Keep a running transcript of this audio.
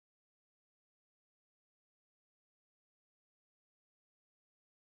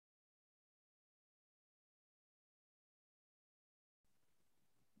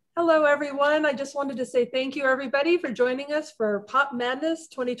Hello, everyone. I just wanted to say thank you, everybody, for joining us for Pop Madness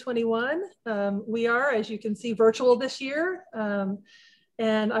 2021. We are, as you can see, virtual this year.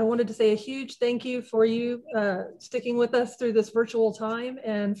 And I wanted to say a huge thank you for you sticking with us through this virtual time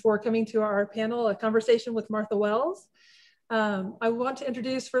and for coming to our panel, A Conversation with Martha Wells. I want to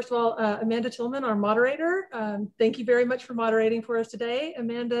introduce, first of all, Amanda Tillman, our moderator. Thank you very much for moderating for us today.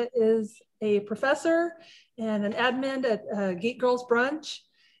 Amanda is a professor and an admin at Geek Girls Brunch,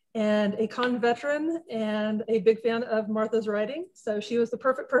 and a con veteran and a big fan of Martha's writing. So she was the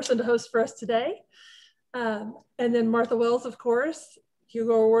perfect person to host for us today. And then Martha Wells, of course,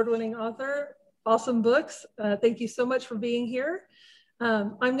 Hugo Award-winning author, awesome books. Thank you so much for being here.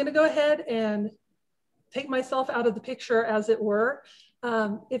 I'm gonna go ahead and take myself out of the picture, as it were.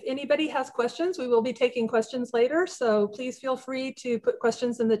 If anybody has questions, we will be taking questions later. So please feel free to put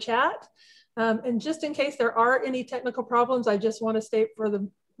questions in the chat. And just in case there are any technical problems, I just wanna state for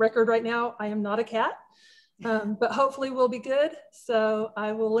the record right now, I am not a cat, but hopefully we'll be good. So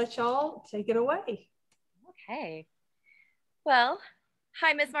I will let y'all take it away. Okay. Well,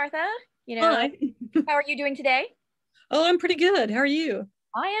 hi, Miss Martha. Hi. How are you doing today? Oh, I'm pretty good. How are you?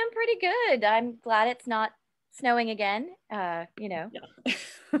 I am pretty good. I'm glad it's not snowing again. Yeah.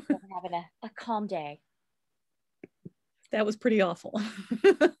 We're having a calm day. That was pretty awful.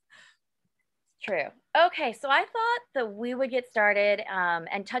 True. Okay, so I thought that we would get started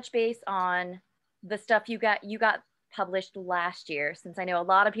and touch base on the stuff you got published last year, since I know a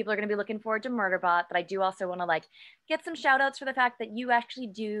lot of people are going to be looking forward to Murderbot, but I do also want to get some shout outs for the fact that you actually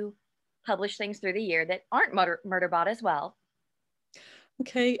do publish things through the year that aren't Murderbot as well.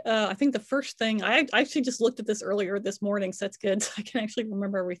 Okay, I think the first thing, I actually just looked at this earlier this morning, so that's good. So I can actually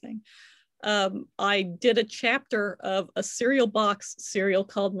remember everything. I did a chapter of a cereal box serial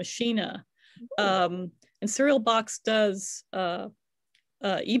called Machina. And Cereal Box does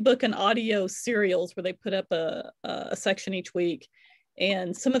ebook and audio serials where they put up a section each week.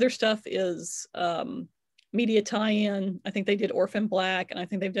 And some of their stuff is media tie-in. I think they did Orphan Black, and I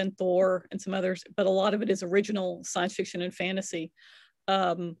think they've done Thor and some others, but a lot of it is original science fiction and fantasy.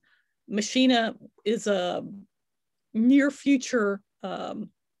 Machina is a near future,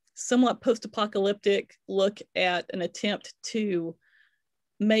 somewhat post-apocalyptic look at an attempt to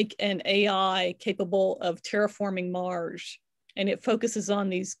make an AI capable of terraforming Mars. And it focuses on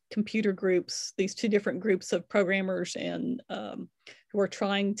these computer groups, these two different groups of programmers and who are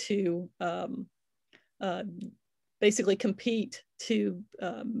trying to basically compete to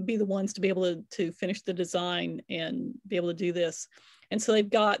be the ones to be able to finish the design and be able to do this. And so they've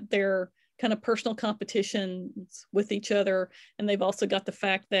got their kind of personal competitions with each other. And they've also got the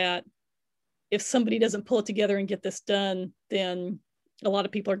fact that if somebody doesn't pull it together and get this done, then a lot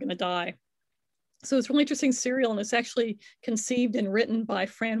of people are going to die. So it's really interesting serial, and it's actually conceived and written by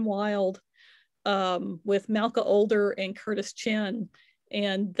Fran Wild with Malka Older and Curtis Chen,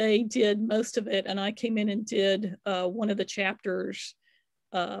 and they did most of it, and I came in and did one of the chapters,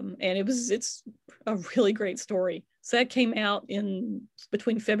 and it's a really great story. So that came out in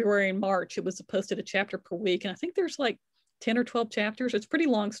between February and March. It was posted a chapter per week, and I think there's like 10 or 12 chapters. It's a pretty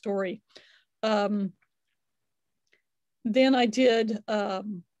long story. Then I did,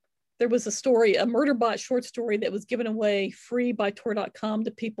 there was a story, a Murderbot short story that was given away free by Tor.com to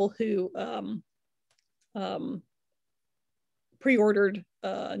people who pre-ordered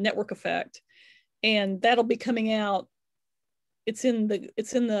Network Effect, and that'll be coming out. It's in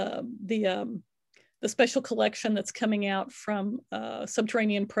the special collection that's coming out from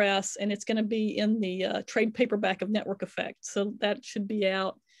Subterranean Press, and it's going to be in the trade paperback of Network Effect. So that should be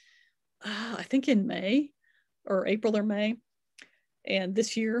out, I think in May or April or May. And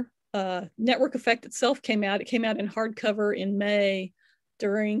this year, Network Effect itself came out. It came out in hardcover in May,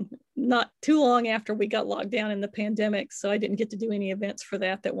 during not too long after we got locked down in the pandemic. So I didn't get to do any events for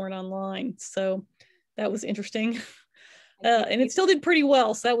that weren't online. So that was interesting. And it still did pretty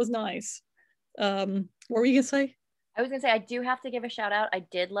well. So that was nice. What were you gonna say? I was gonna say, I do have to give a shout out. I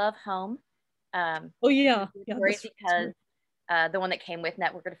did love Home. Oh yeah. Because the one that came with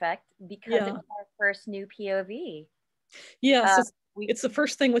Network Effect, because it was our first new POV. Yeah, so it's the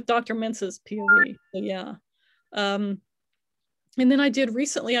first thing with Dr. Mensa's POV. So yeah. And then I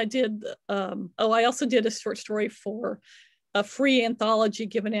also did a short story for a free anthology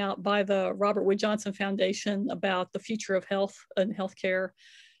given out by the Robert Wood Johnson Foundation about the future of health and healthcare.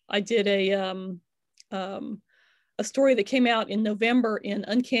 I did a story that came out in November in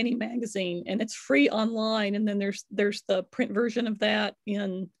Uncanny Magazine, and it's free online. And then there's the print version of that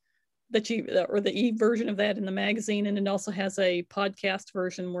or the e-version of that in the magazine. And it also has a podcast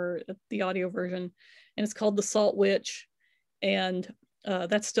version, where the audio version, and it's called The Salt Witch. And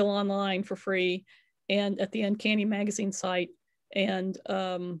That's still online for free, and at the Uncanny Magazine site. And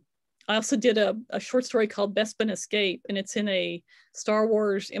I also did a short story called Bespin Escape, and it's in a Star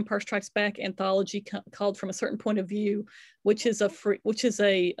Wars Empire Strikes Back anthology called From a Certain Point of View, which is a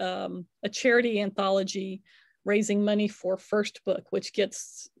charity anthology raising money for First Book, which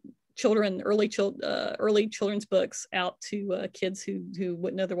gets early children's books out to kids who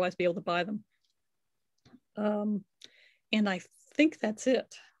wouldn't otherwise be able to buy them. And I think that's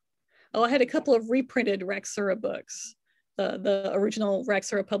it. Oh, I had a couple of reprinted Raxura books. The original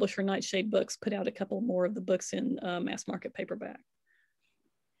Raxura publisher Nightshade Books put out a couple more of the books in mass market paperback.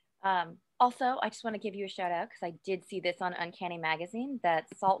 Also, I just want to give you a shout out because I did see this on Uncanny Magazine that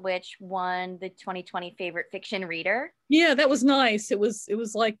Salt Witch won the 2020 favorite fiction reader. Yeah, that was nice. It was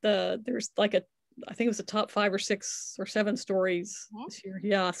like I think it was the top 5 or 6 or 7 stories this year.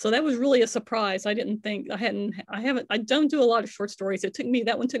 Yeah, so that was really a surprise. I didn't think I don't do a lot of short stories.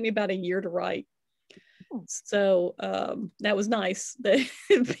 That one took me about a year to write. So that was nice that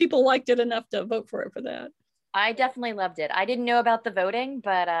people liked it enough to vote for it for that. I definitely loved it. I didn't know about the voting,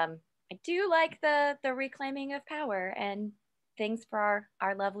 but I do like the reclaiming of power and things for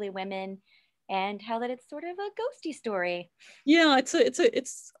our lovely women, and how that it's sort of a ghosty story. Yeah,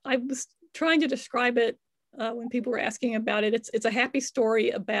 I was trying to describe it when people were asking about it. It's a happy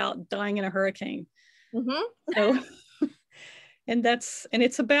story about dying in a hurricane. So and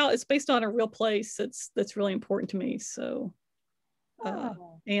it's based on a real place that's really important to me. So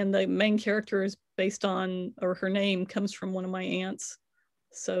and the main character is based on, or her name comes from one of my aunts.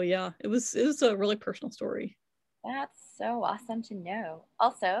 So yeah, it was a really personal story. That's so awesome to know.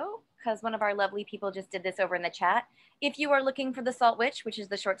 Also, because one of our lovely people just did this over in the chat, if you are looking for The Salt Witch, which is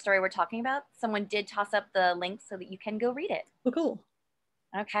the short story we're talking about, someone did toss up the link so that you can go read it. Oh, cool.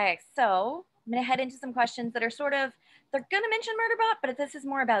 Okay, so I'm going to head into some questions that are they're going to mention Murderbot, but this is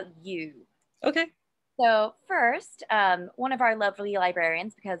more about you. Okay. So first, one of our lovely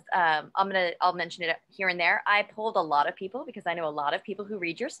librarians, because I'll mention it here and there. I polled a lot of people because I know a lot of people who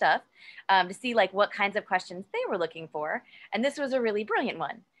read your stuff to see like what kinds of questions they were looking for. And this was a really brilliant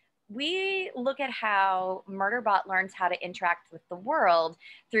one. We look at how Murderbot learns how to interact with the world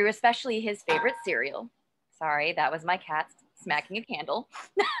through especially his favorite cereal. Sorry, that was my cat smacking a candle.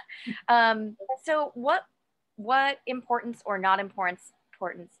 So what importance or not importance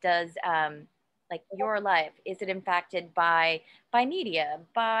does like your life, is it impacted by media,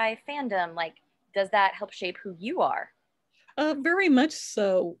 by fandom? Like, does that help shape who you are? Very much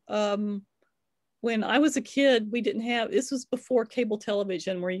so. When I was a kid, this was before cable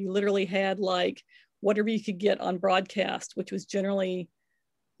television, where you literally had like whatever you could get on broadcast, which was generally,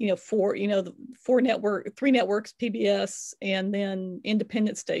 three networks, PBS, and then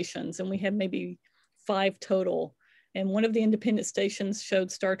independent stations. And we had maybe 5 total. And one of the independent stations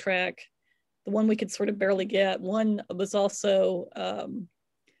showed Star Trek. The one we could sort of barely get. One was also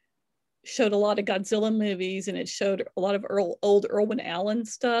showed a lot of Godzilla movies, and it showed a lot of old Irwin Allen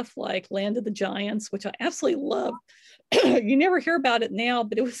stuff like Land of the Giants, which I absolutely love. You never hear about it now,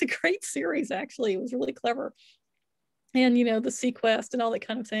 but it was a great series, actually. It was really clever. And, the Sequest and all that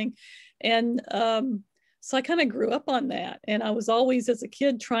kind of thing. And so I kind of grew up on that. And I was always, as a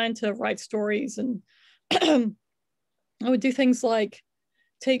kid, trying to write stories. And I would do things like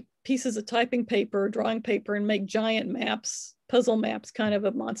take pieces of typing paper, drawing paper, and make giant maps, puzzle maps kind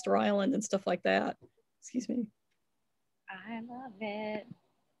of Monster Island and stuff like that. Excuse me. I love it.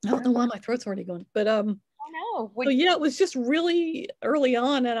 I don't know why my throat's already going, but oh no. So yeah, it was just really early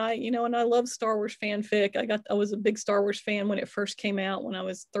on, and I love Star Wars fanfic. I was a big Star Wars fan when it first came out when I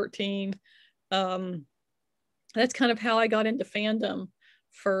was 13. That's kind of how I got into fandom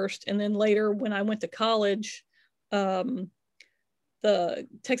first, and then later when I went to college, the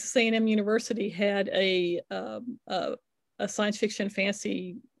Texas A&M University had a science fiction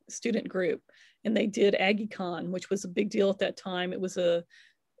fantasy student group, and they did AggieCon, which was a big deal at that time. It was a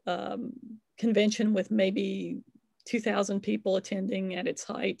convention with maybe 2,000 people attending at its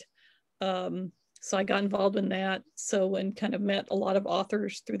height. So I got involved in that. And kind of met a lot of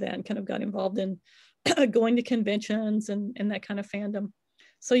authors through that, and kind of got involved in going to conventions and that kind of fandom.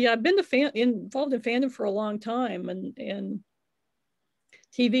 So yeah, I've been involved in fandom for a long time, and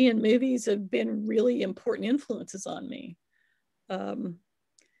TV and movies have been really important influences on me,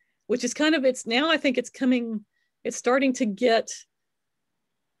 which is kind of, I think it's starting to get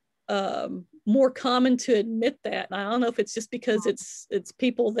more common to admit that. And I don't know if it's just because it's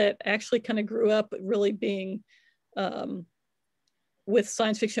people that actually kind of grew up really being with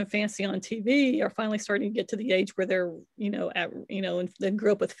science fiction fantasy on TV are finally starting to get to the age where they're, and they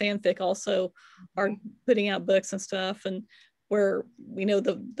grew up with fanfic also, are putting out books and stuff. where, you know,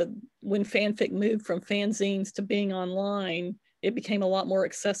 when fanfic moved from fanzines to being online, it became a lot more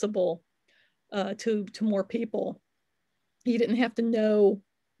accessible to more people. You didn't have to know,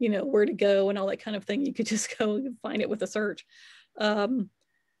 you know, where to go and all that kind of thing. You could just go and find it with a search. So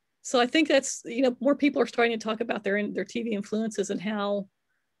I think that's, you know, more people are starting to talk about their TV influences and how,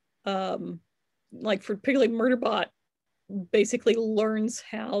 like for particularly Murderbot, basically learns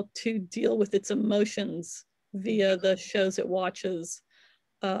how to deal with its emotions via the shows it watches.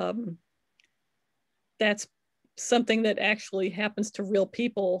 That's something that actually happens to real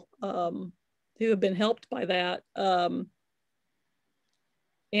people who have been helped by that.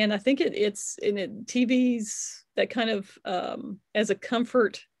 And I think it's in it, TV's that kind of as a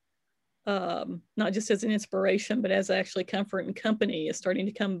comfort, not just as an inspiration, but as actually comfort and company is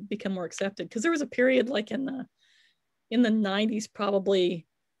starting to become more accepted. Because there was a period like in the 90s, probably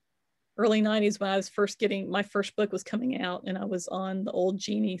early 90s, when I was my first book was coming out, and I was on the old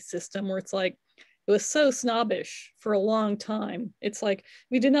Genie system, where it's like, it was so snobbish for a long time. It's like,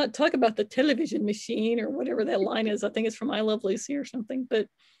 we did not talk about the television machine or whatever that line is. I think it's from I Love Lucy or something, but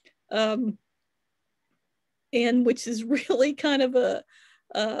and which is really kind of a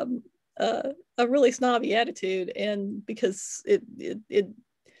really snobby attitude. And because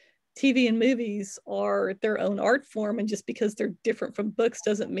TV and movies are their own art form, and just because they're different from books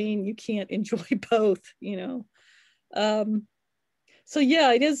doesn't mean you can't enjoy both, you know. So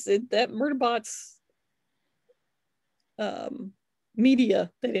yeah, that Murderbot's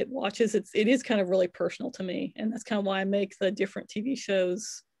media that it watches, it is kind of really personal to me, and that's kind of why I make the different TV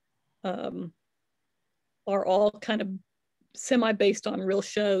shows are all kind of semi-based on real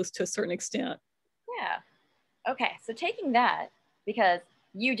shows to a certain extent. Yeah. Okay. So taking that, because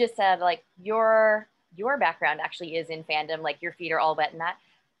you just said like your background actually is in fandom, like your feet are all wet in that.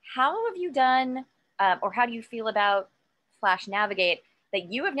 How have you done, or how do you feel about / navigate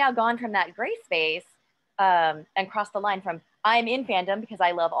that you have now gone from that gray space and crossed the line from I'm in fandom because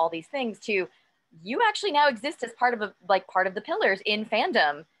I love all these things to you actually now exist as part of the pillars in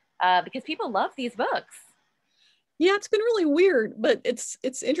fandom because people love these books. Yeah, it's been really weird, but it's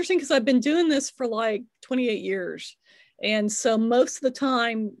interesting because I've been doing this for like 28 years. And so most of the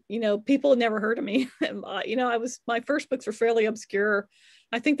time, you know, people had never heard of me. You know, my first books were fairly obscure.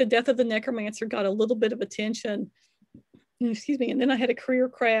 I think The Death of the Necromancer got a little bit of attention. Excuse me. And then I had a career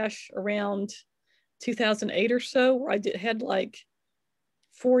crash around 2008 or so, where had like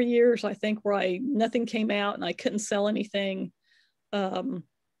 4 years, I think, where nothing came out and I couldn't sell anything. And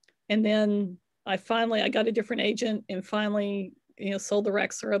then I got a different agent and finally, you know, sold the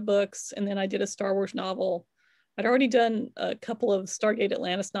Raxura books. And then I did a Star Wars novel. I'd already done a couple of Stargate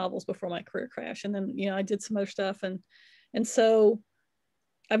Atlantis novels before my career crash. And then, you know, I did some other stuff. And so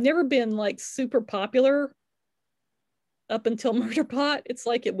I've never been like super popular up until Murderbot. It's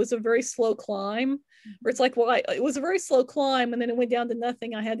like, it was a very slow climb, or it's like, well, it was a very slow climb. And then it went down to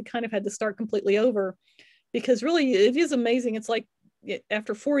nothing. I had to start completely over, because really it is amazing. It's like,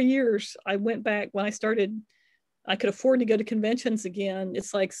 after 4 years, I went back when I started, I could afford to go to conventions again.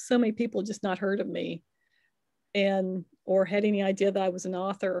 It's like so many people just not heard of me or had any idea that I was an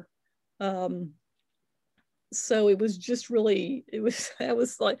author. So it was just really, it was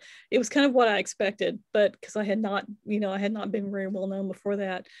kind of what I expected, but because I had not been very well known before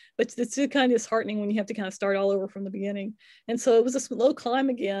that. But it's kind of disheartening when you have to kind of start all over from the beginning. And so it was a slow climb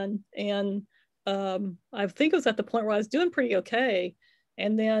again. And I think it was at the point where I was doing pretty okay.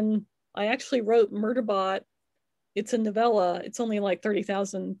 And then I actually wrote Murderbot. It's a novella. It's only like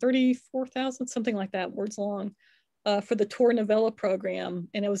 34,000, something like that, words long, for the Tor novella program.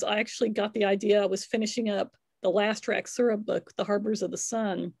 And I actually got the idea. I was finishing up the last Raxura book, The Harbors of the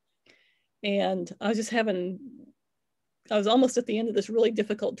Sun. And I was almost at the end of this really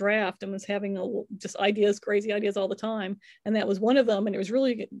difficult draft and was having just crazy ideas all the time. And that was one of them. And it was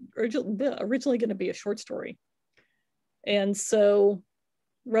really originally going to be a short story. And so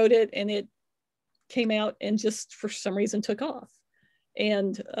wrote it, and it came out and just for some reason took off.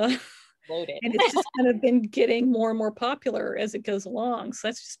 And and it's just kind of been getting more and more popular as it goes along. So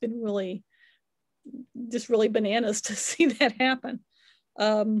that's just been really bananas to see that happen.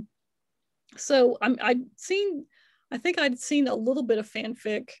 So I think I'd seen a little bit of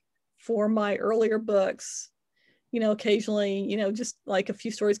fanfic for my earlier books, you know, occasionally, you know, just like a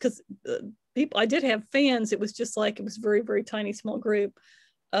few stories, because I did have fans. It was just like, it was very, very tiny, small group.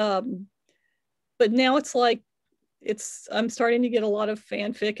 But now it's like, I'm starting to get a lot of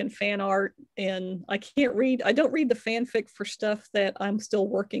fanfic and fan art, and I don't read the fanfic for stuff that I'm still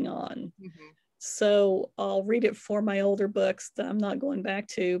working on. Mm-hmm. So I'll read it for my older books that I'm not going back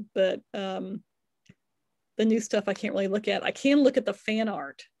to, but the new stuff I can't really look at. I can look at the fan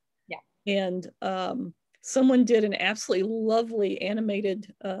art. Yeah. And someone did an absolutely lovely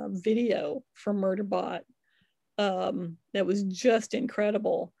animated video for Murderbot that was just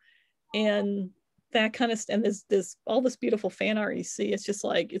incredible. And that kind of, and this all this beautiful fan art you see, it's just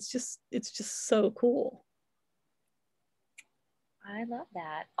like, it's just so cool. I love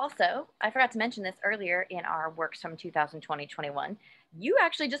that. Also, I forgot to mention this earlier in our works from 2020-21. You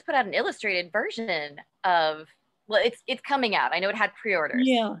actually just put out an illustrated version of, well, it's coming out. I know it had pre-orders.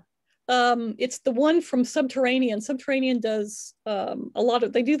 Yeah. It's the one from Subterranean. Subterranean does a lot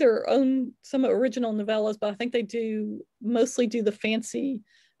of, they do their own, some original novellas, but I think they mostly do the fancy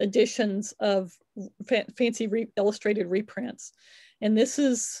editions of fancy illustrated reprints. And this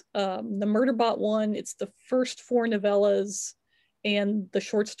is the Murderbot one. It's the first 4 novellas and the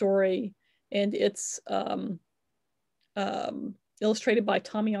short story, and it's illustrated by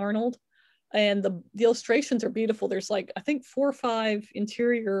Tommy Arnold. And the illustrations are beautiful. There's like, I think 4 or 5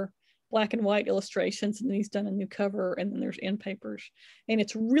 interior black and white illustrations, and then he's done a new cover, and then there's end papers, and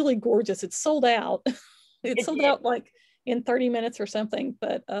it's really gorgeous. It's sold out. It's sold out like in 30 minutes or something,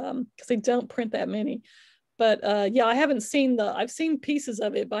 but because they don't print that many. But yeah, I've seen pieces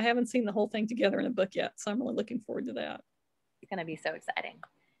of it, but I haven't seen the whole thing together in a book yet. So I'm really looking forward to that. It's going to be so exciting.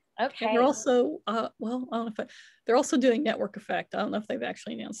 Okay. And they're also, well, I don't know if they're also doing Network Effect. I don't know if they've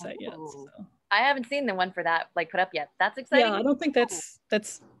actually announced that yet. So. I haven't seen the one for that like put up yet. That's exciting. Yeah, I don't think that's,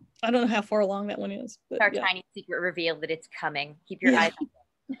 I don't know how far along that one is. But it's our yeah. tiny secret reveal that it's coming. Keep your eyes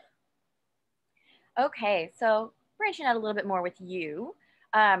open. Okay, so branching out a little bit more with you,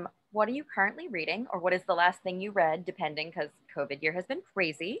 what are you currently reading, or what is the last thing you read, depending, because COVID year has been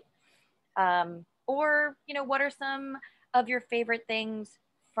crazy? Or, you know, what are some of your favorite things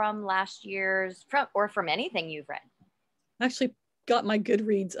from last year's, from anything you've read? I actually got my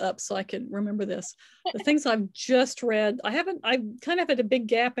Goodreads up so I could remember this. The things I've just read, I kind of had a big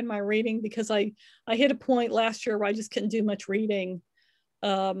gap in my reading because I hit a point last year where I just couldn't do much reading.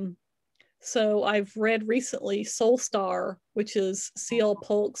 So I've read recently Soul Star, which is C.L.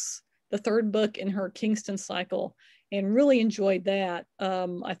 Polk's, the 3rd book in her Kingston cycle, and really enjoyed that.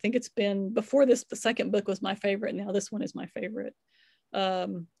 I think it's been, before this, the 2nd book was my favorite. Now this one is my favorite.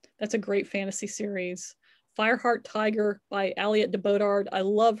 That's a great fantasy series. Fireheart Tiger by Aliette de Bodard. I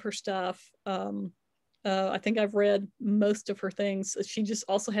love her stuff. I think I've read most of her things. She just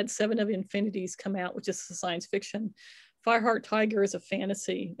also had 7 of Infinities come out, which is a science fiction. Fireheart Tiger is a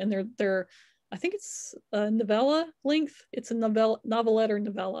fantasy, and they're I think it's a novella length. It's a novelette or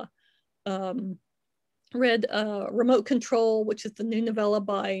novella. Read Remote Control, which is the new novella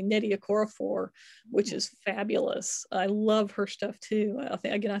by Nnedi Okorafor, which is fabulous. I love her stuff too. I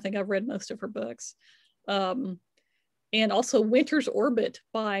think I've read most of her books. And also Winter's Orbit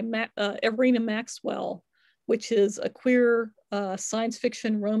by Everina Maxwell, which is a queer science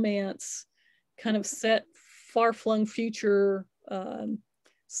fiction romance, kind of set far-flung future,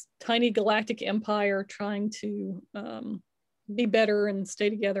 tiny galactic empire trying to be better and stay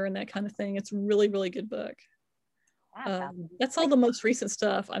together and that kind of thing. It's a really, really good book. Wow, that's all the most recent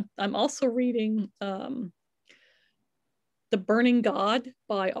stuff. I'm also reading The Burning God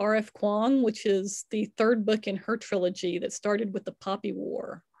by R.F. Kuang, which is the 3rd book in her trilogy that started with the Poppy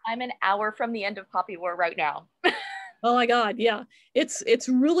War. I'm an hour from the end of Poppy War right now. Oh my God, yeah. It's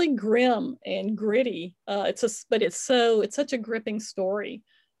really grim and gritty. But it's such a gripping story.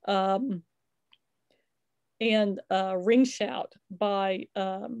 And Ring Shout by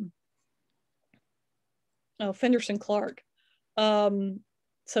Fenderson Clark.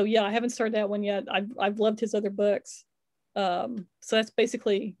 So yeah, I haven't started that one yet. I've loved his other books. So that's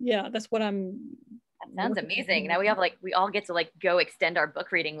basically, yeah, that's what I'm. That sounds amazing. Now we all get to like go extend our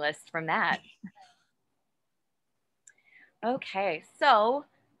book reading list from that. Okay, so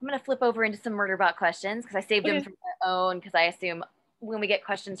I'm gonna flip over into some Murderbot questions because I saved them from my own, because I assume when we get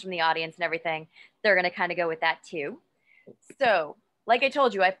questions from the audience and everything, they're gonna kind of go with that too. So, like I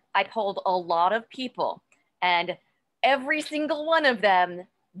told you, I polled a lot of people, and every single one of them,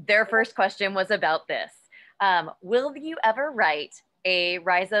 their first question was about this. Will you ever write a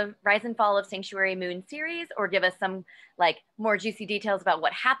Rise and Fall of Sanctuary Moon series, or give us some like more juicy details about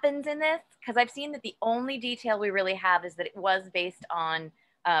what happens in this? Because I've seen that the only detail we really have is that it was based on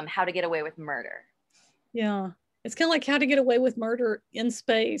How to Get Away with Murder. Yeah, it's kind of like How to Get Away with Murder in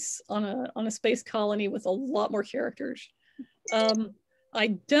space on a space colony with a lot more characters. I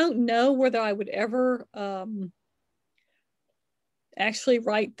don't know whether I would ever actually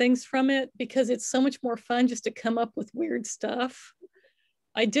write things from it, because it's so much more fun just to come up with weird stuff.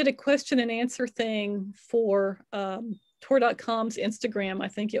 I did a question and answer thing for Tor.com's Instagram, I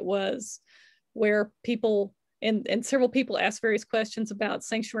think it was, where people and several people asked various questions about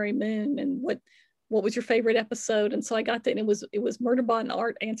Sanctuary Moon and what was your favorite episode. And so I got that, and it was Murderbot and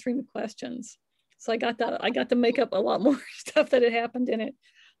Art answering the questions. So I got to make up a lot more stuff that had happened in it.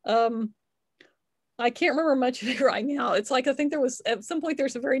 I can't remember much of it right now. It's like, I think there was, at some point,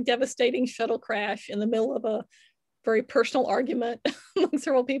 there's a very devastating shuttle crash in the middle of a very personal argument among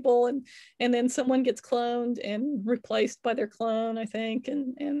several people. And then someone gets cloned and replaced by their clone, I think.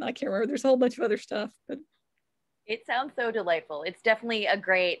 And I can't remember, there's a whole bunch of other stuff, but. It sounds so delightful. It's definitely a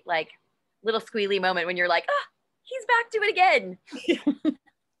great, like, little squealy moment when you're like, ah, he's back to it again. Yeah.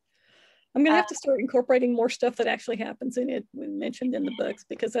 I'm going to have to start incorporating more stuff that actually happens in it when mentioned in the books,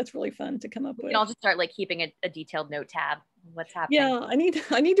 because that's really fun to come up with. And I'll just start like keeping a detailed note tab. What's happening? Yeah, I need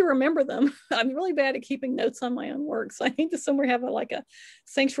to remember them. I'm really bad at keeping notes on my own work. So I need to somewhere have a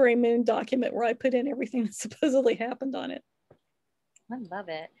Sanctuary Moon document where I put in everything that supposedly happened on it. I love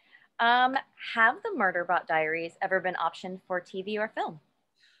it. Have the Murderbot Diaries ever been optioned for TV or film?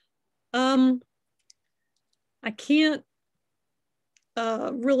 I can't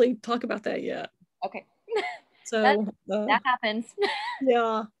really talk about that yet. Okay. So that happens.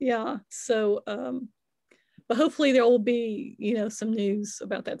 yeah. So, but hopefully there will be, some news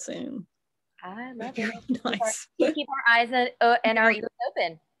about that soon. I love it. Nice. Keep our eyes and our ears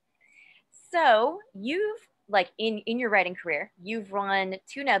open. So you've, like, in your writing career, you've run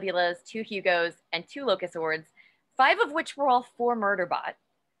 2 Nebulas, 2 Hugos, and 2 Locus Awards, 5 of which were all for Murderbot.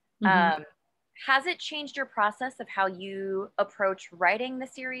 Mm-hmm. Has it changed your process of how you approach writing the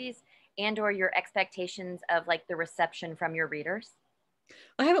series and or your expectations of, like, the reception from your readers?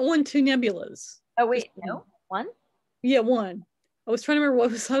 I haven't won 2 Nebulas. Oh, wait, no? 1? Yeah, 1. I was trying to remember I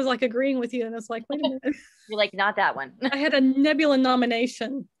was like agreeing with you, and I was like, wait a minute. You're like, not that one. I had a Nebula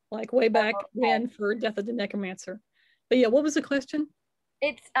nomination, like way back when, for Death of the Necromancer. But yeah, what was the question?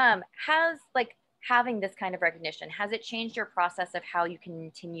 It's, has, like, having this kind of recognition, has it changed your process of how you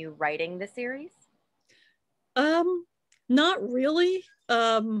continue writing the series? Not really.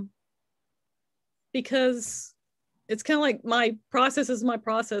 Because it's kind of like my process is my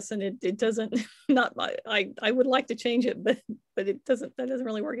process, and it doesn't, not I would like to change it, but that doesn't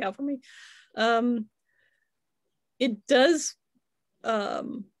really work out for me. It does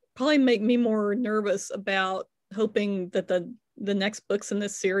probably make me more nervous about hoping that the next books in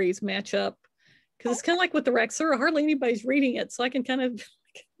this series match up, because it's kind of like with the Raxura, hardly anybody's reading it, so I can kind of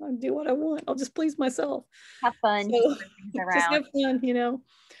do what I want. I'll just please myself. Have fun. So, just have fun,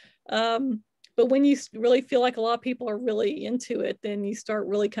 but when you really feel like a lot of people are really into it, then you start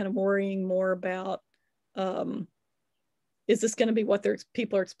really kind of worrying more about, is this going to be what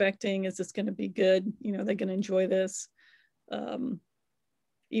people are expecting? Is this going to be good? Are they going to enjoy this? Even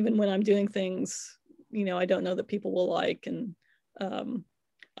when I'm doing things, I don't know that people will like. And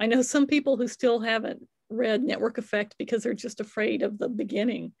I know some people who still haven't read Network Effect because they're just afraid of the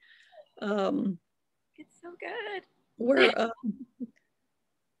beginning. It's so good. Where,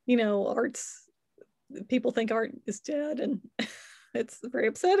 people think Art is dead, and it's very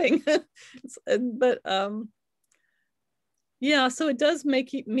upsetting. But yeah, so it does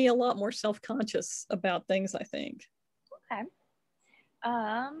make me a lot more self-conscious about things, I think. Okay.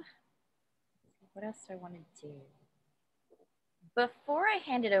 What else do I want to do? Before I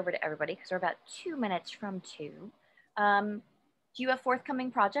hand it over to everybody, because we're about 2 minutes from 2, do you have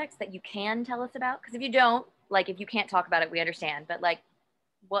forthcoming projects that you can tell us about? Because if you don't, like, if you can't talk about it, we understand. But, like,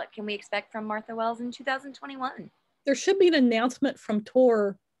 what can we expect from Martha Wells in 2021? There should be an announcement from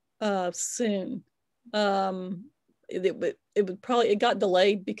Tor soon. It got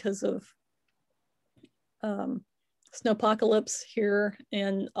delayed because of snowpocalypse here,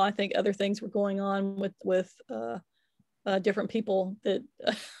 and I think other things were going on with different people that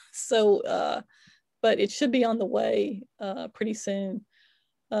but it should be on the way pretty soon,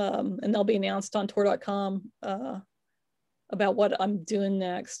 and they'll be announced on Tor.com about what I'm doing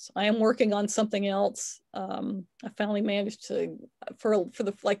next. I am working on something else. I finally managed to, for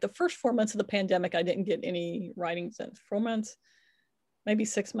the first 4 months of the pandemic, I didn't get any writing done. 4 months, maybe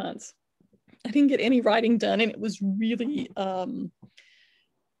 6 months. I didn't get any writing done, and it was really,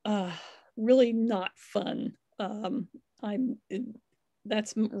 really not fun.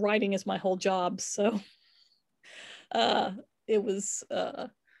 That's writing is my whole job, so it was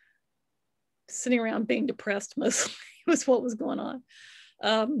sitting around being depressed mostly was what was going on.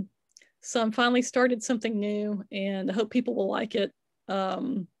 So I'm finally started something new, and I hope people will like it.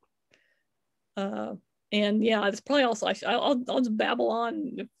 And yeah, it's probably also, I'll just babble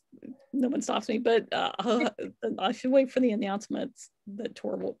on if no one stops me, but I should wait for the announcements that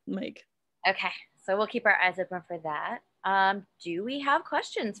Tor will make. Okay, So we'll keep our eyes open for that. Do we have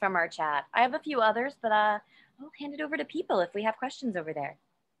questions from our chat? I have a few others, but I'll hand it over to people if we have questions over there.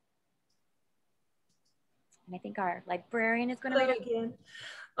 And I think our librarian is going to read it again.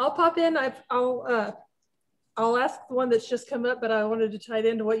 I'll pop in. I'll ask the one that's just come up, but I wanted to tie it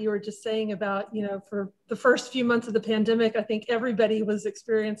into what you were just saying about, for the first few months of the pandemic, I think everybody was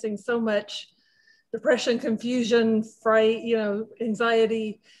experiencing so much depression, confusion, fright,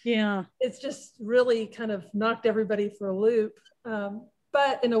 anxiety. Yeah. It's just really kind of knocked everybody for a loop.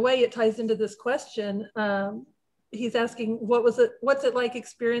 But in a way, it ties into this question. He's asking, what's it like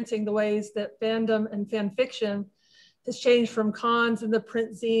experiencing the ways that fandom and fan fiction has changed from cons and the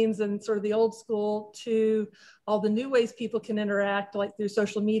print zines and sort of the old school to all the new ways people can interact, like through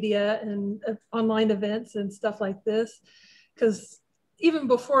social media and online events and stuff like this. Because even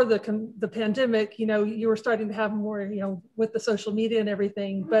before the pandemic, you were starting to have more, with the social media and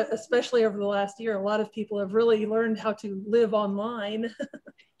everything, but especially over the last year, a lot of people have really learned how to live online.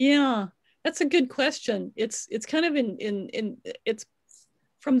 Yeah, that's a good question. It's kind of it's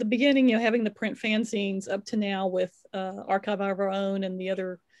from the beginning, having the print fanzines up to now with Archive of Our Own and the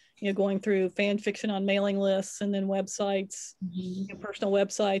other, going through fan fiction on mailing lists and then websites, personal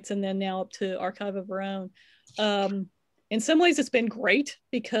websites, and then now up to Archive of Our Own. In some ways, it's been great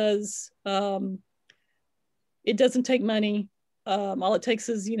because it doesn't take money. All it takes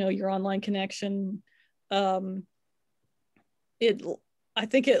is, your online connection. I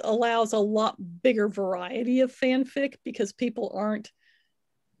think it allows a lot bigger variety of fanfic because people aren't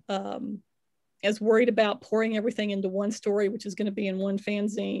as worried about pouring everything into one story, which is going to be in one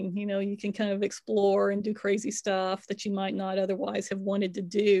fanzine. You can kind of explore and do crazy stuff that you might not otherwise have wanted to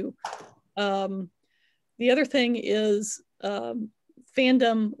do. The other thing is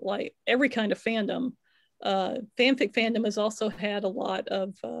fandom, like every kind of fandom. Fanfic fandom has also had a lot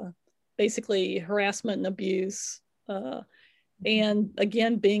of basically harassment and abuse. And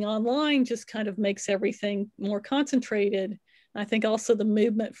again, being online just kind of makes everything more concentrated. I think also the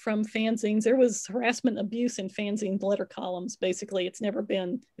movement from fanzines, there was harassment and abuse in fanzine letter columns. Basically, it's never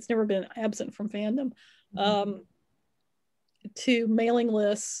been absent from fandom. To mailing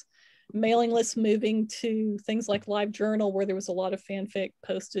lists moving to things like LiveJournal, where there was a lot of fanfic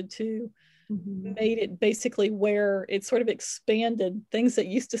posted to, made it basically where it sort of expanded things that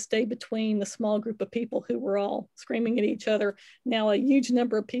used to stay between the small group of people who were all screaming at each other. Now a huge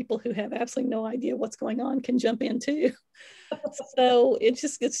number of people who have absolutely no idea what's going on can jump in too. So it's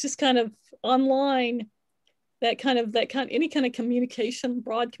just kind of online, any kind of communication,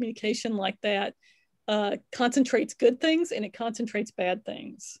 broad communication like that, concentrates good things and it concentrates bad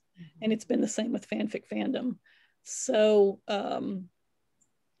things. And it's been the same with fanfic fandom. So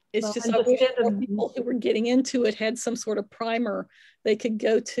it's just, I wish more people who were getting into it had some sort of primer they could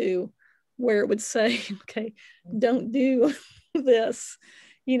go to where it would say, okay, don't do this.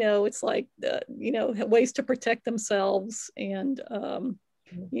 It's like, ways to protect themselves and,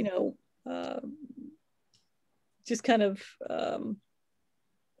 just kind of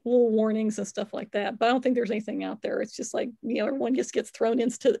little warnings and stuff like that. But I don't think there's anything out there. It's just like, everyone just gets thrown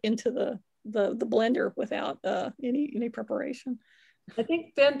into the blender without any preparation. I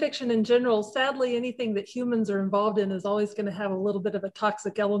think fan fiction in general, sadly, anything that humans are involved in is always going to have a little bit of a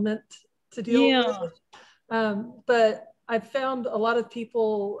toxic element to deal with. But I've found a lot of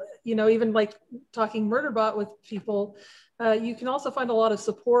people, even like talking Murderbot with people, you can also find a lot of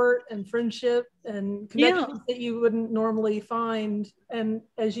support and friendship and connections that you wouldn't normally find. And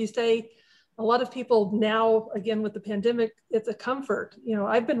as you say, a lot of people now, again, with the pandemic, it's a comfort.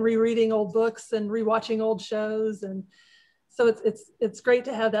 I've been rereading old books and rewatching old shows, and so it's great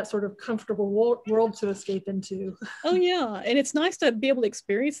to have that sort of comfortable world to escape into. Oh yeah, and it's nice to be able to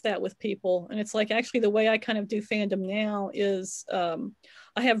experience that with people. And it's like, actually the way I kind of do fandom now is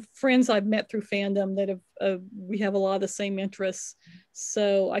I have friends I've met through fandom that have we have a lot of the same interests.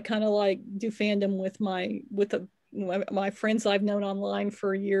 So I kind of like do fandom with my friends I've known online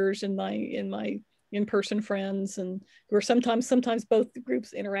for years and my in-person friends, and who are sometimes both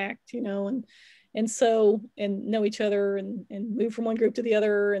groups interact, and so, and know each other and move from one group to the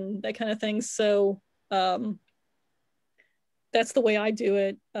other and that kind of thing. So that's the way I do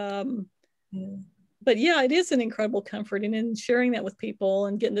it. But yeah, it is an incredible comfort, and in sharing that with people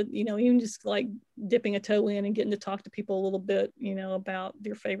and getting to, even just like dipping a toe in and getting to talk to people a little bit, about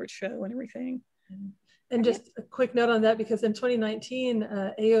their favorite show and everything. And just a quick note on that, because in 2019,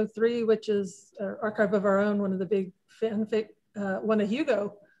 AO3, which is Archive of Our Own, one of the big fanfic, won a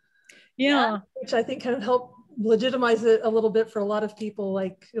Hugo. Yeah. Which I think kind of helped legitimize it a little bit for a lot of people,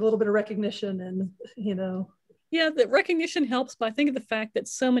 like a little bit of recognition and, Yeah, the recognition helps, but I think of the fact that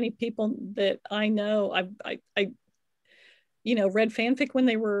so many people that I know, I read fanfic when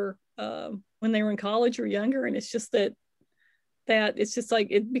they were in college or younger, and it's just that it's just like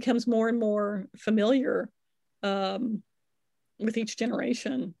it becomes more and more familiar um, with each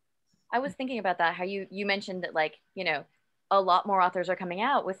generation. I was thinking about that, how you mentioned that, like, a lot more authors are coming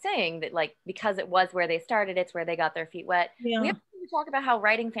out with saying that, like, because it was where they started, it's where they got their feet wet. We Yeah. have to talk about how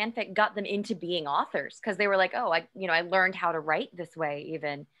writing fanfic got them into being authors, because they were like, oh, I learned how to write this way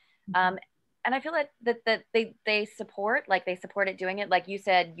even. And I feel that they support, like, they supported doing it. Like you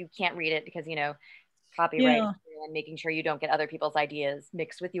said, you can't read it because, copyright Yeah. and making sure you don't get other people's ideas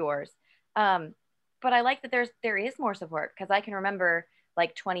mixed with yours. Um, but I like that there is more support, because I can remember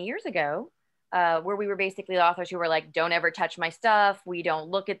like 20 years ago, where we were basically the authors who were like, don't ever touch my stuff. We don't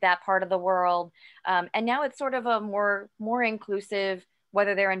look at that part of the world. And now it's sort of a more inclusive,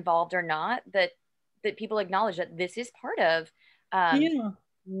 whether they're involved or not, that people acknowledge that this is part of Yeah.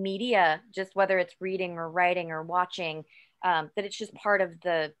 media, just whether it's reading or writing or watching, that it's just part of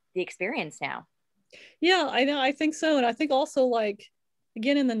the experience now. Yeah, I know. I think so. And I think also, like,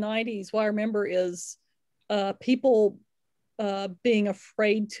 again, in the 90s, what I remember is people being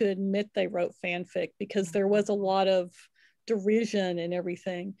afraid to admit they wrote fanfic because there was a lot of derision and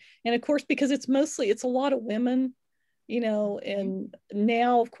everything. And of course, because it's a lot of women, and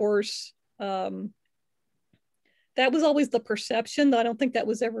now, of course, that was always the perception. I don't think that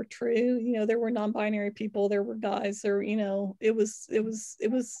was ever true. There were non-binary people, there were guys, it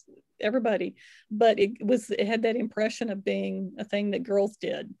was everybody, but it had that impression of being a thing that girls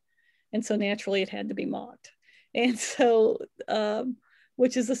did. And so naturally it had to be mocked. And so,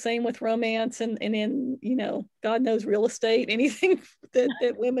 which is the same with romance and in, God knows, real estate, anything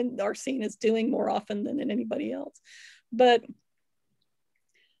that women are seen as doing more often than anybody else. But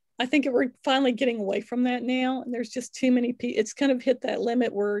I think we're finally getting away from that now, and there's just too many people. It's kind of hit that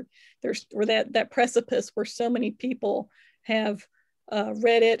limit where that precipice where so many people have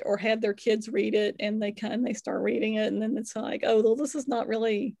read it or had their kids read it, and they start reading it, and then it's like, oh, well, this is not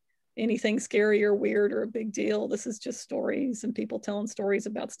really anything scary or weird or a big deal. This is just stories and people telling stories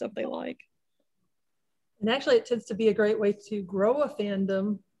about stuff they like. And actually, it tends to be a great way to grow a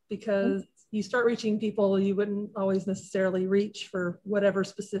fandom, because you start reaching people you wouldn't always necessarily reach for whatever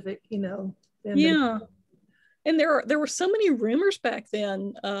specific, fandom. Yeah. And there were so many rumors back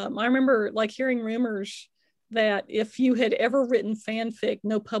then. I remember like hearing rumors that if you had ever written fanfic,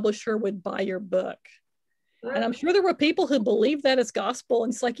 no publisher would buy your book. And I'm sure there were people who believed that as gospel.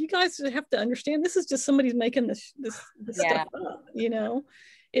 And it's like, you guys have to understand, this is just somebody's making this stuff up,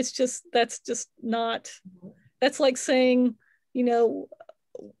 It's just, that's just not, that's like saying,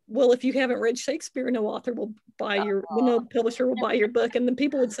 well, if you haven't read Shakespeare, no publisher will buy your book. And then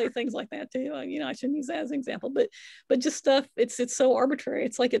people would say things like that too. I shouldn't use that as an example, but just stuff, it's so arbitrary.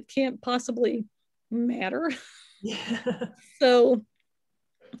 It's like, it can't possibly matter. Yeah. So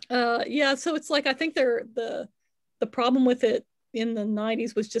so it's like, I think the problem with it in the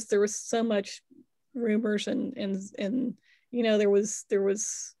 90s was just there was so much rumors and there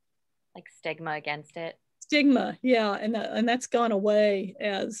was like stigma against it. Stigma, yeah, and that's gone away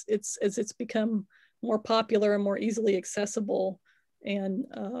as it's become more popular and more easily accessible, and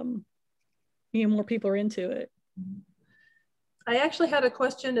more people are into it. I actually had a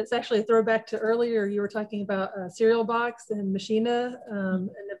question. It's actually a throwback to earlier. You were talking about Cereal Box and Machina, and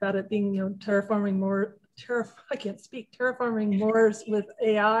about it being, terraforming Mars with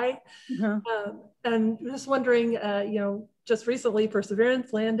AI. And just wondering, just recently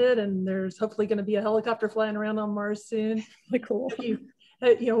Perseverance landed, and there's hopefully going to be a helicopter flying around on Mars soon. Really cool.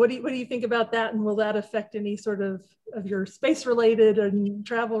 What do you think about that, and will that affect any sort of your space related and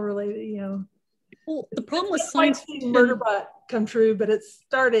travel related? Well, the problem with science fiction, Murderbot come true, but it's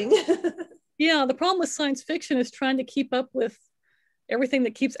starting. Yeah, the problem with science fiction is trying to keep up with everything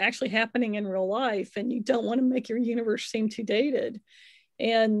that keeps actually happening in real life, and you don't want to make your universe seem too dated,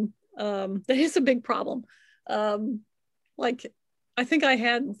 and that is a big problem. Like, I think I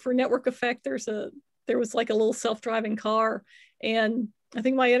had for Network Effect, there was like a little self-driving car, and I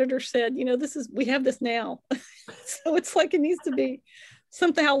think my editor said, we have this now. So it's like, it needs to be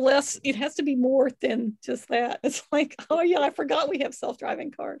somehow less, it has to be more than just that. It's like, oh yeah, I forgot we have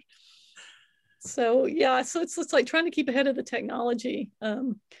self-driving cars. So yeah, so it's like trying to keep ahead of the technology.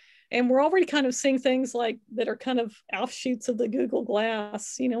 And we're already kind of seeing things like that are kind of offshoots of the Google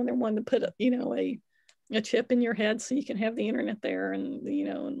Glass, and they're wanting to put a chip in your head so you can have the internet there, and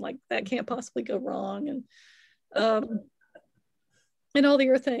and like that can't possibly go wrong, and all the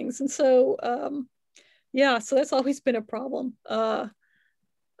other things. And so so that's always been a problem.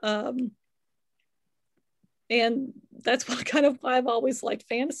 And that's what kind of why I've always liked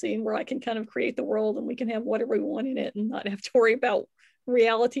fantasy, and where I can kind of create the world and we can have whatever we want in it and not have to worry about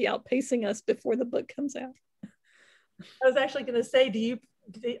reality outpacing us before the book comes out. I was actually going to say,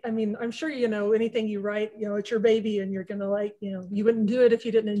 I mean, I'm sure, you know, anything you write, you know, it's your baby and you're going to like, you know, you wouldn't do it if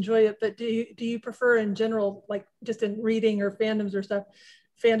you didn't enjoy it. But do you prefer in general, like just in reading or fandoms or stuff,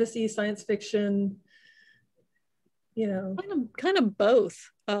 fantasy, science fiction, you know? Kind of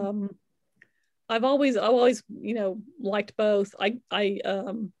both. I've always, you know, liked both.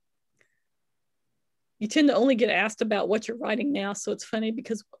 You tend to only get asked about what you're writing now. So it's funny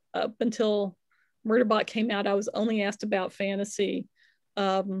because up until Murderbot came out, I was only asked about fantasy.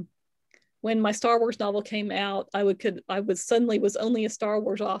 When my Star Wars novel came out, I suddenly was only a Star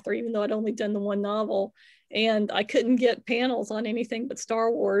Wars author, even though I'd only done the one novel, and I couldn't get panels on anything but Star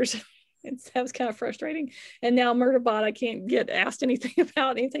Wars. That was kind of frustrating. And now Murderbot, I can't get asked anything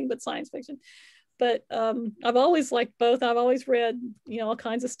about anything but science fiction. But I've always liked both. I've always read, you know, all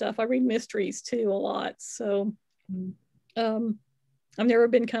kinds of stuff. I read mysteries too a lot. So I've never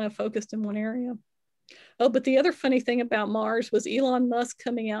been kind of focused in one area. Oh, but the other funny thing about Mars was Elon Musk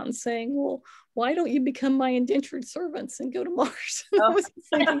coming out and saying, well, why don't you become my indentured servants and go to Mars? Oh. I was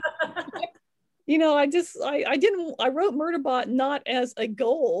thinking, you know, I wrote Murderbot not as a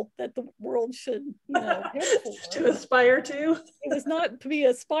goal that the world should, you know, to aspire to. It was not to be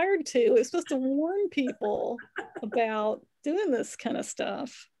aspired to. It was supposed to warn people about doing this kind of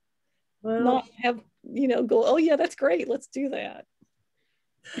stuff. Well, not have, you know, go, oh yeah, that's great, let's do that.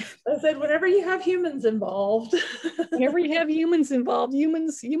 I said, whenever you have humans involved. Whenever you have humans involved,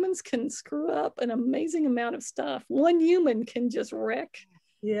 humans can screw up an amazing amount of stuff. One human can just wreck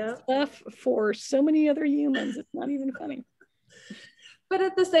stuff for so many other humans. It's not even funny. But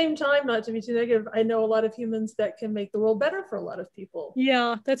at the same time, not to be too negative, I know a lot of humans that can make the world better for a lot of people.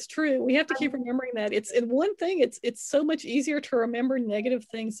 Yeah, that's true. We have to keep remembering that. It's one thing, it's so much easier to remember negative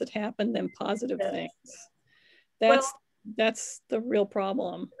things that happen than positive things. That's the real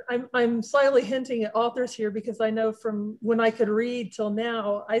problem. I'm slightly hinting at authors here because I know from when I could read till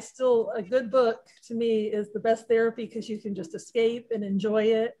now, a good book to me is the best therapy because you can just escape and enjoy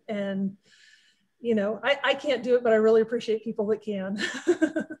it. And, you know, I can't do it, but I really appreciate people that can.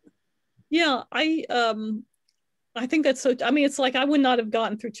 Yeah, I think that's so, I mean, it's like I would not have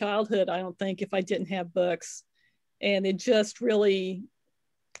gotten through childhood, I don't think, if I didn't have books. And it just really,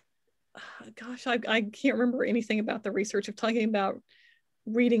 gosh, I can't remember anything about the research of talking about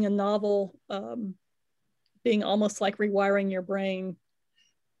reading a novel being almost like rewiring your brain.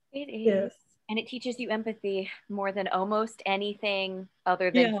 It is. Yes. And it teaches you empathy more than almost anything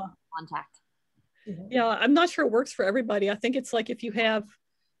other than contact. Yeah, I'm not sure it works for everybody. I think it's like if you have,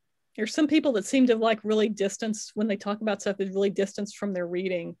 there's some people that seem to like really distance when they talk about stuff, is really distanced from their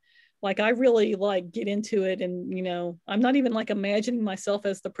reading. Like I really like get into it, and you know, I'm not even like imagining myself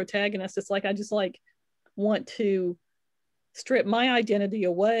as the protagonist. It's like I just like want to strip my identity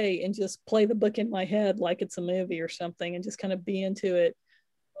away and just play the book in my head like it's a movie or something, and just kind of be into it.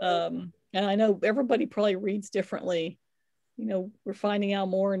 And I know everybody probably reads differently. You know, we're finding out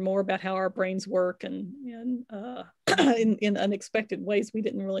more and more about how our brains work, and in unexpected ways we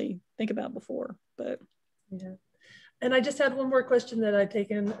didn't really think about before. But yeah. And I just had one more question that I'd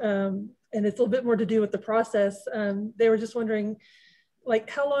taken, and it's a little bit more to do with the process. They were just wondering,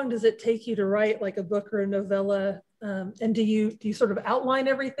 like, how long does it take you to write like a book or a novella? And do you sort of outline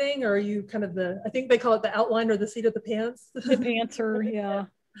everything, or are you kind of I think they call it the outline or the seat of the pants? The pantser, yeah.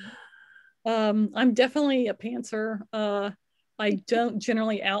 I'm definitely a pantser. I don't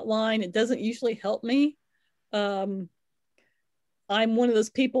generally outline. It doesn't usually help me. I'm one of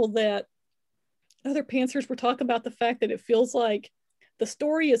those people that other pantsers were talking about the fact that it feels like the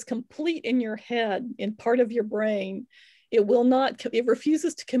story is complete in your head, in part of your brain. It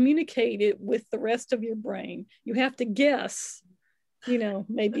refuses to communicate it with the rest of your brain. You have to guess, you know,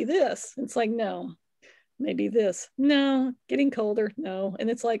 maybe this. It's like, no, maybe this. No, getting colder. No. And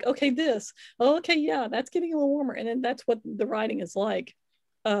it's like, okay, this. Oh, okay, yeah, that's getting a little warmer. And then that's what the writing is like.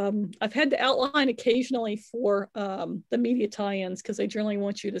 I've had to outline occasionally for the media tie-ins because they generally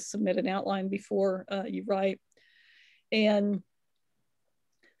want you to submit an outline before you write. And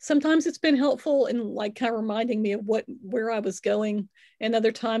sometimes it's been helpful in like kind of reminding me of where I was going. And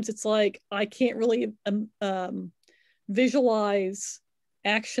other times it's like, I can't really visualize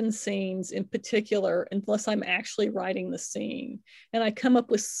action scenes in particular unless I'm actually writing the scene. And I come up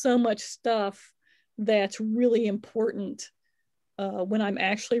with so much stuff that's really important when I'm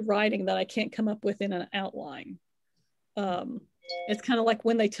actually writing that I can't come up with in an outline. It's kind of like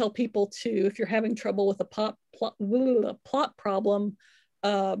when they tell people if you're having trouble with a plot problem,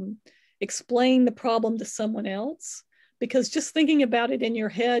 explain the problem to someone else, because just thinking about it in your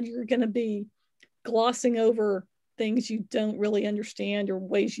head, you're going to be glossing over things you don't really understand, or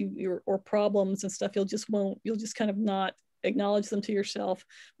ways or problems and stuff. You'll just kind of not acknowledge them to yourself.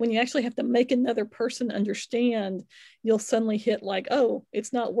 When you actually have to make another person understand, you'll suddenly hit like, oh,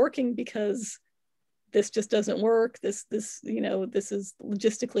 it's not working because this just doesn't work. This is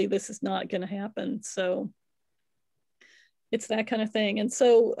logistically, this is not going to happen. So it's that kind of thing. And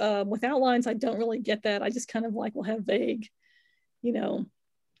so with outlines, I don't really get that. I just kind of like will have vague,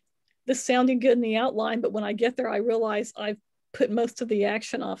 this sounding good in the outline, but when I get there, I realize I've put most of the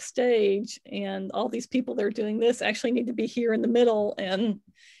action off stage, and all these people that are doing this actually need to be here in the middle. And,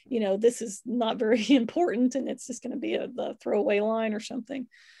 this is not very important, and it's just going to be the throwaway line or something.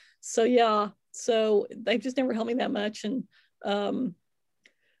 So yeah, so they've just never helped me that much. And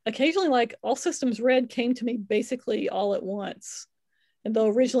occasionally, like All Systems Red came to me basically all at once. And though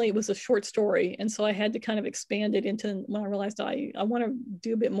originally it was a short story, and so I had to kind of expand it into, when I realized I want to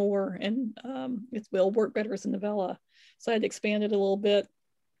do a bit more, and it will work better as a novella. So I had to expand it a little bit.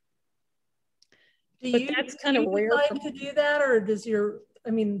 That's kind of rare to do that, or does does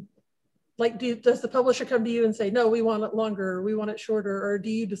the publisher come to you and say, no, we want it longer, or we want it shorter, or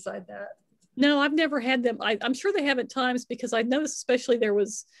do you decide that? No, I've never had them. I'm sure they have at times, because I've noticed, especially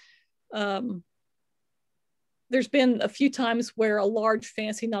there's been a few times where a large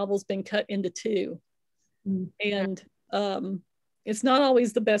fantasy novel's been cut into two. And it's not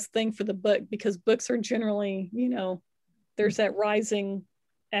always the best thing for the book, because books are generally, there's that rising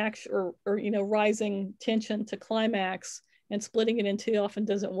action or rising tension to climax, and splitting it in two often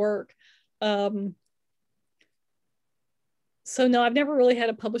doesn't work. So no, I've never really had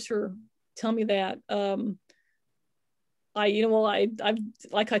a publisher tell me that. I've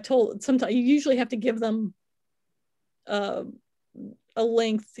like I told, sometimes you usually have to give them a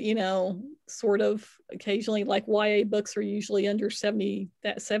length, sort of occasionally, like YA books are usually under 70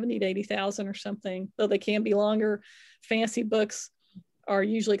 to 80,000 or something, though they can be longer. Fantasy books are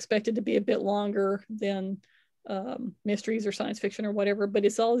usually expected to be a bit longer than mysteries or science fiction or whatever, but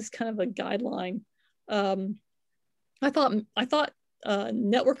it's always kind of a guideline. I thought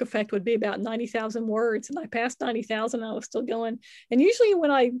Network Effect would be about 90,000 words, and I passed 90,000. I was still going. And usually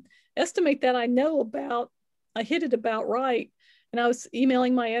when I estimate that, I hit it about right. And I was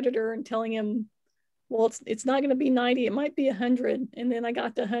emailing my editor and telling him, well, it's not going to be 90, it might be 100. And then I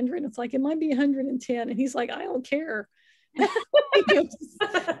got to 100, and it's like, it might be 110. And he's like, I don't care.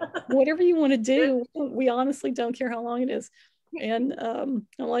 Whatever you want to do, we honestly don't care how long it is. And I'm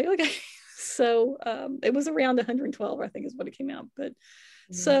like, okay. So it was around 112, I think is what it came out. But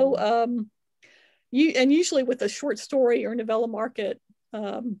so usually with a short story or novella market,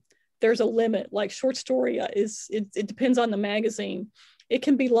 there's a limit. Like short story it depends on the magazine. It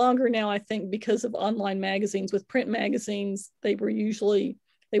can be longer now, I think, because of online magazines. With print magazines, they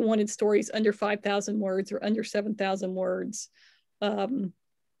wanted stories under 5,000 words or under 7,000 words.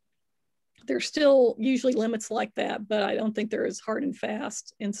 There's still usually limits like that, but I don't think they're as hard and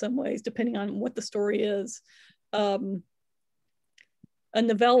fast in some ways, depending on what the story is. A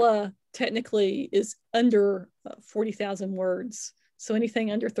novella technically is under 40,000 words. So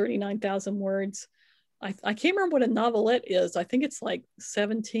anything under 39,000 words. I can't remember what a novelette is. I think it's like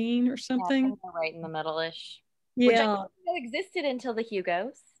 17 or something. Yeah, right in the middle-ish. Yeah. Which I didn't know existed until the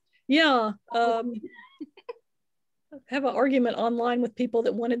Hugos. Yeah. Have an argument online with people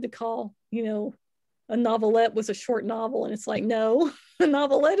that wanted to call, a novelette was a short novel. And it's like, no, a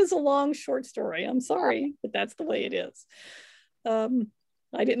novelette is a long short story. I'm sorry, but that's the way it is. I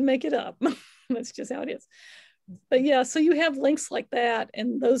didn't make it up. That's just how it is. But yeah, so you have links like that,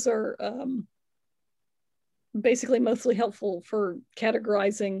 and those are basically mostly helpful for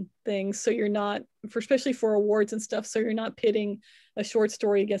categorizing things. So you're not, especially for awards and stuff, so you're not pitting a short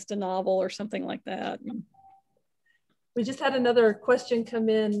story against a novel or something like that. We just had another question come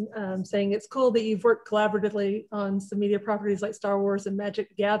in saying it's cool that you've worked collaboratively on some media properties like Star Wars and Magic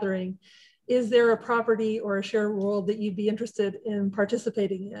the Gathering. Is there a property or a shared world that you'd be interested in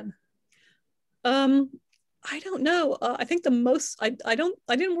participating in? I don't know. I think the most, I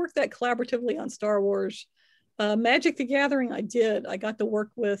didn't work that collaboratively on Star Wars. Magic the Gathering, I did. I got to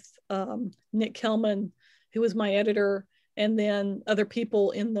work with Nick Kelman, who was my editor, and then other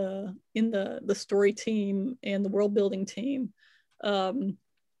people in the story team and the world building team were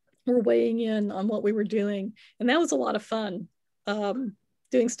weighing in on what we were doing. And that was a lot of fun.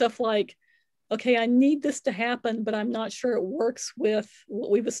 Doing stuff like, okay, I need this to happen, but I'm not sure it works with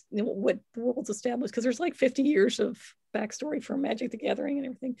what the world's established, because there's like 50 years of backstory for Magic the Gathering and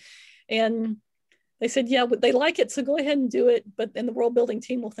everything. And they said, yeah, they like it, so go ahead and do it. But then the world building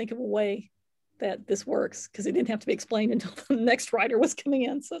team will think of a way that this works, because it didn't have to be explained until the next writer was coming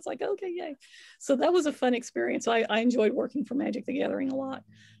in. So it's like, okay, yay. So that was a fun experience. I enjoyed working for Magic the Gathering a lot.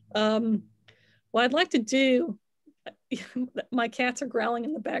 What I'd like to do, my cats are growling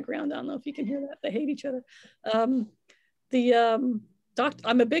in the background. I don't know if you can hear that. They hate each other. I'm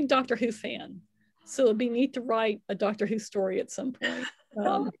a big Doctor Who fan. So it'd be neat to write a Doctor Who story at some point.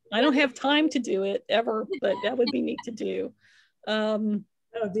 I don't have time to do it ever, but that would be neat to do. That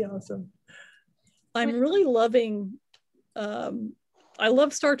would be awesome. I'm really loving, I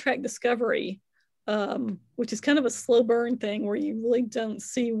love Star Trek Discovery, which is kind of a slow burn thing where you really don't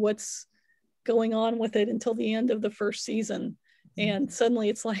see what's going on with it until the end of the first season. And suddenly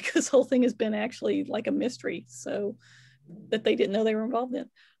it's like this whole thing has been actually like a mystery, so that they didn't know they were involved in.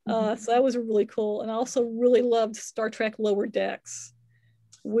 So that was really cool. And I also really loved Star Trek Lower Decks,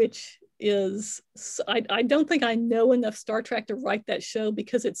 which is, I don't think I know enough Star Trek to write that show,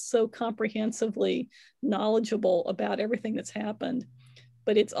 because it's so comprehensively knowledgeable about everything that's happened.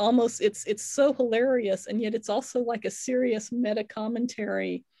 But it's almost, it's so hilarious, and yet it's also like a serious meta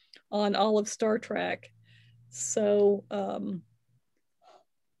commentary on all of Star Trek. So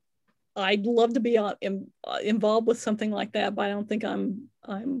I'd love to be involved with something like that, but I don't think I'm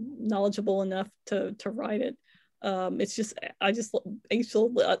knowledgeable enough to write it. It's just, each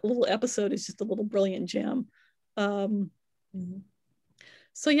little episode is just a little brilliant gem. So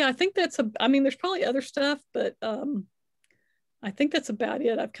yeah, I think I mean, there's probably other stuff, but I think that's about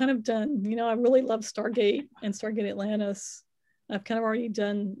it. I've kind of done, I really love Stargate and Stargate Atlantis. I've kind of already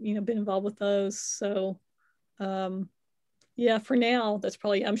done, been involved with those. So yeah, for now, that's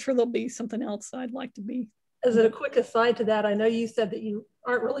probably, I'm sure there'll be something else I'd like to be. As a quick aside to that, I know you said that you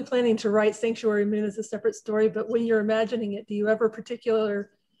aren't really planning to write Sanctuary Moon as a separate story, but when you're imagining it, do you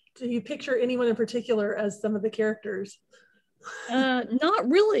picture anyone in particular as some of the characters? Not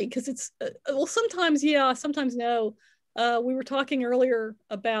really, because it's, well, sometimes yeah, sometimes no. We were talking earlier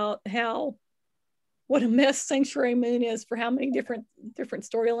about what a mess Sanctuary Moon is, for how many different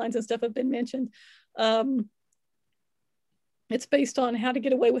storylines and stuff have been mentioned. It's based on How to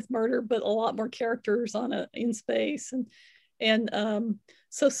Get Away with Murder, but a lot more characters in space, and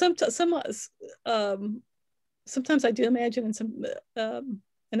so sometimes I do imagine,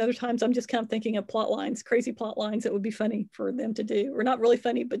 and other times I'm just kind of thinking of plot lines, crazy plot lines that would be funny for them to do, or not really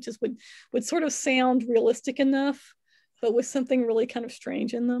funny, but just would sort of sound realistic enough, but with something really kind of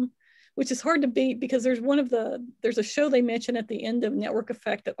strange in them, which is hard to beat, because there's a show they mention at the end of Network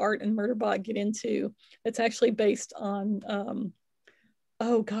Effect that Art and Murderbot get into, that's actually based on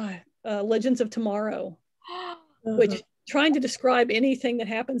Legends of Tomorrow, which, trying to describe anything that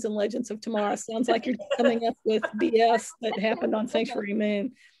happens in Legends of Tomorrow sounds like you're coming up with BS that happened on Sanctuary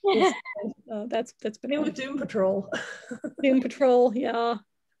Moon. That's been with Doom Patrol. Doom Patrol, yeah.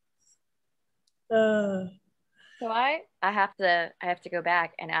 So I have to go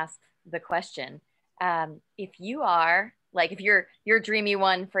back and ask the question. If you are like, if your dreamy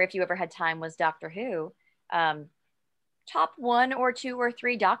one for if you ever had time was Doctor Who, top 1 or 2 or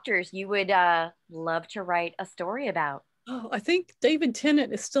 3 doctors you would love to write a story about? Oh, I think David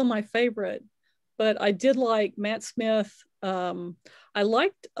Tennant is still my favorite, but I did like Matt Smith. I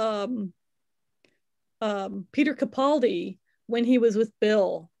liked Peter Capaldi when he was with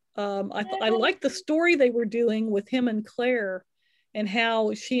Bill. I liked the story they were doing with him and Claire, and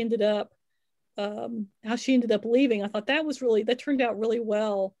how she ended up leaving. I thought that turned out really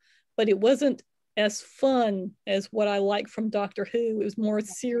well, but it wasn't as fun as what I like from Doctor Who. It was more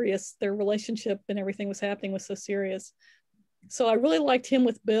serious. Their relationship and everything was happening was so serious. So I really liked him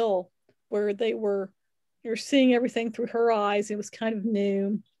with Bill, where you're seeing everything through her eyes. It was kind of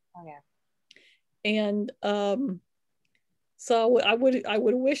new. Oh yeah. And so I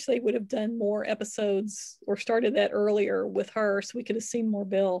would wish they would have done more episodes, or started that earlier with her, so we could have seen more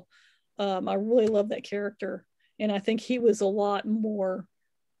Bill. I really love that character, and I think he was a lot more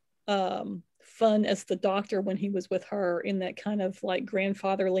fun as the Doctor when he was with her, in that kind of like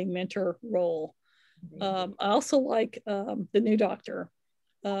grandfatherly mentor role. I also like the new Doctor.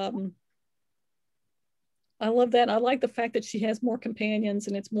 I love that. I like the fact that she has more companions,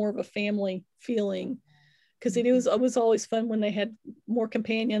 and it's more of a family feeling, because it was always fun when they had more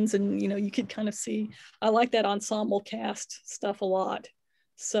companions, and you could kind of see. I like that ensemble cast stuff a lot,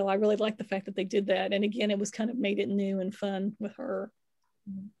 so I really like the fact that they did that. And again, it was kind of made it new and fun with her.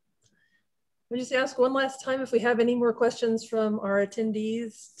 We'll just ask one last time if we have any more questions from our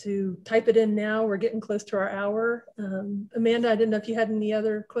attendees to type it in now. We're getting close to our hour. Amanda, I didn't know if you had any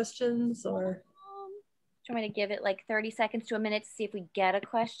other questions or. you want me to give it like 30 seconds to a minute to see if we get a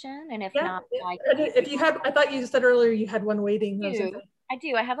question? And if not, if you have, I thought you said earlier you had one waiting. I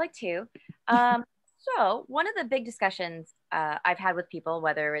do. I have like two. So one of the big discussions I've had with people,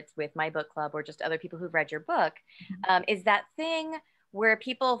 whether it's with my book club or just other people who've read your book, is that thing where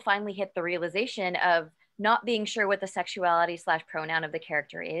people finally hit the realization of not being sure what the sexuality / pronoun of the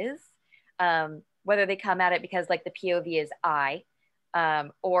character is, whether they come at it because like the POV is I,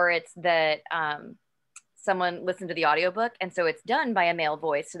 or it's that someone listened to the audiobook and so it's done by a male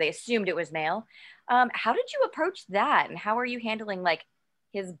voice, so they assumed it was male. How did you approach that, and how are you handling like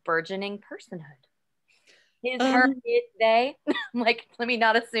his burgeoning personhood? His, her, it, they. Like, let me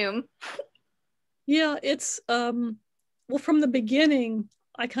not assume. Yeah, it's well, from the beginning,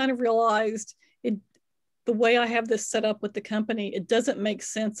 I kind of realized the way I have this set up with the company, it doesn't make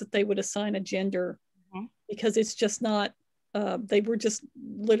sense that they would assign a gender, because it's just not, they were just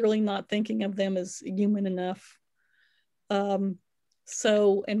literally not thinking of them as human enough.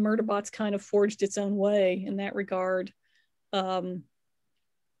 So, and Murderbot's kind of forged its own way in that regard. And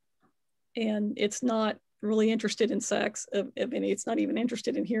it's not really interested in sex. I mean, it's not even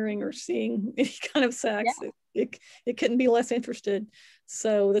interested in hearing or seeing any kind of sex. Yeah. It couldn't be less interested.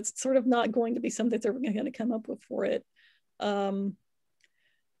 So that's sort of not going to be something that's ever going to come up with for it. The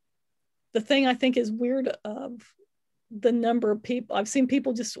thing I think is weird of the number of people, I've seen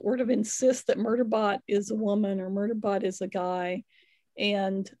people just sort of insist that Murderbot is a woman or Murderbot is a guy,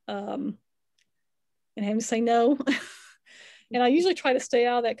 and having to say no. And I usually try to stay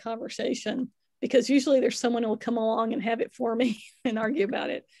out of that conversation, because usually there's someone who will come along and have it for me and argue about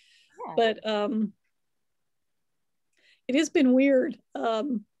it. Yeah. But it has been weird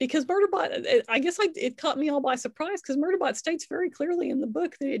because Murderbot, I guess it caught me all by surprise, because Murderbot states very clearly in the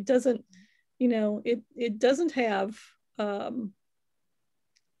book that it doesn't, you know, it doesn't have an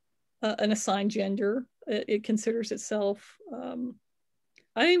assigned gender. It considers itself,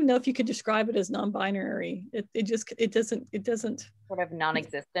 I don't even know if you could describe it as non-binary. It doesn't sort of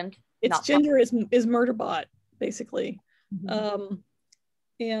non-existent. Its gender is Murderbot, basically.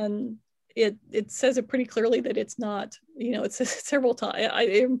 And it says it pretty clearly that it's not, you know, it says several times,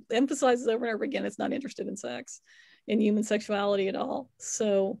 it emphasizes over and over again, it's not interested in sex, in human sexuality at all.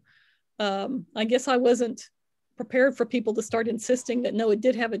 So I guess I wasn't prepared for people to start insisting that no, it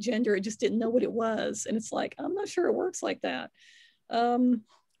did have a gender, it just didn't know what it was. And it's like, I'm not sure it works like that.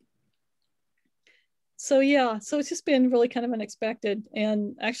 So yeah, so it's just been really kind of unexpected.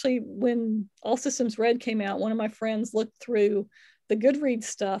 And actually, when All Systems Red came out, one of my friends looked through the Goodreads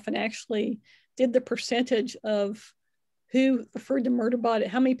stuff and actually did the percentage of who referred to Murderbot,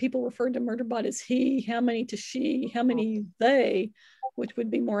 how many people referred to Murderbot as he, how many to she, how many they, which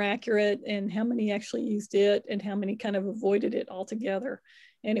would be more accurate, and how many actually used it, and how many kind of avoided it altogether.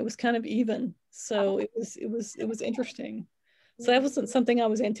 And it was kind of even. So it was interesting. So that wasn't something I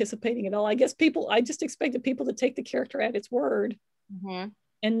was anticipating at all. I guess I just expected people to take the character at its word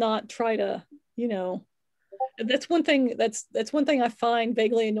and not try to, you know, that's one thing I find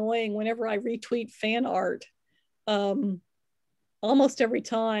vaguely annoying whenever I retweet fan art. Almost every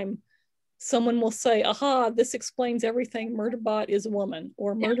time someone will say, aha, this explains everything. Murderbot is a woman,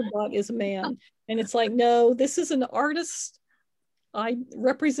 or Murderbot is a man. And it's like, no, this is an artist's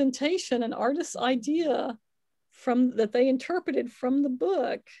representation, an artist's idea that they interpreted from the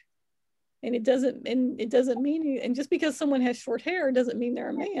book, and it doesn't mean, and just because someone has short hair doesn't mean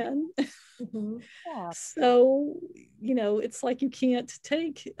they're a man. So, you know, it's like you can't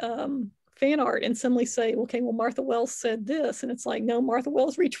take fan art and suddenly say, okay, well, Martha Wells said this, and it's like, no, Martha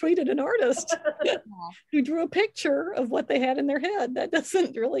Wells retweeted an artist who drew a picture of what they had in their head. That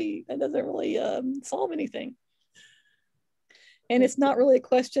doesn't really solve anything, and it's not really a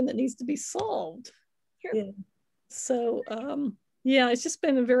question that needs to be solved. Yeah. So yeah, it's just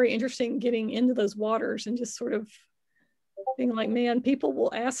been very interesting getting into those waters and just sort of being like, man, people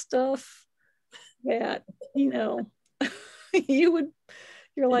will ask stuff that, you know, you're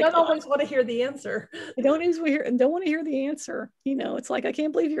like, don't always want to hear the answer. I don't want to hear the answer. You know, it's like, I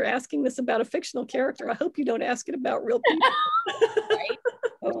can't believe you're asking this about a fictional character. I hope you don't ask it about real people. Right?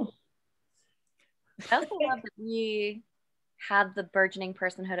 Oh. I also love that we have the burgeoning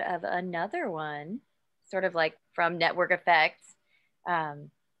personhood of another one, sort of like from Network Effects.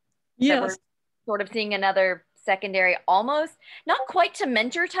 Yes. We're sort of seeing another secondary, almost not quite to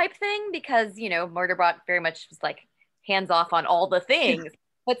mentor type thing, because, you know, Murderbot very much was like hands off on all the things,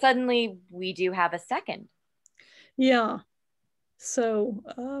 but suddenly we do have a second. Yeah. So,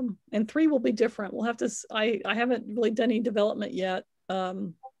 and 3 will be different. We'll have to, I haven't really done any development yet.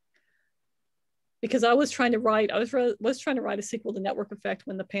 because I was trying to write a sequel to Network Effect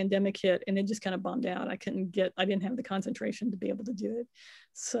when the pandemic hit, and it just kind of bombed out. I didn't have the concentration to be able to do it.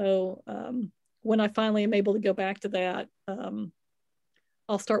 So when I finally am able to go back to that,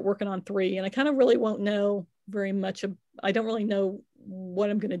 I'll start working on 3, and I kind of really won't know very much. I don't really know what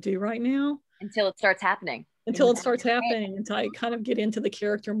I'm going to do right now until it starts happening. Until I kind of get into the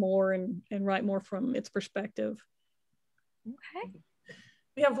character more and write more from its perspective. Okay.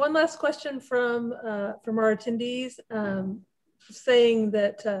 We have one last question from our attendees, saying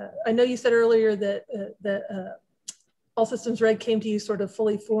that I know you said earlier that All Systems Red came to you sort of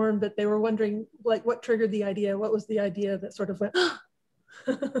fully formed, but they were wondering like what triggered the idea. What was the idea that sort of went?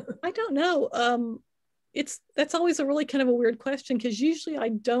 I don't know. That's always a really kind of a weird question, because usually I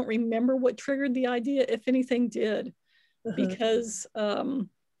don't remember what triggered the idea, if anything did, because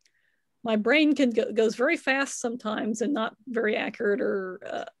my brain goes very fast sometimes and not very accurate,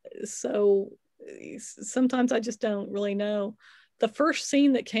 or so sometimes I just don't really know. The first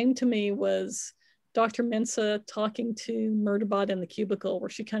scene that came to me was Dr. Mensah talking to Murderbot in the cubicle, where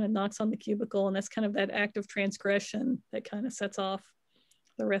she kind of knocks on the cubicle, and that's kind of that act of transgression that kind of sets off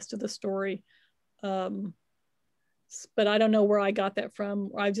the rest of the story. But I don't know where I got that from.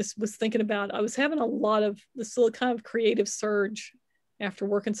 I just was thinking about, I was having a lot of this little kind of creative surge after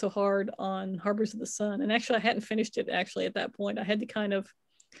working so hard on Harbors of the Sun. And actually I hadn't finished it actually at that point. I had to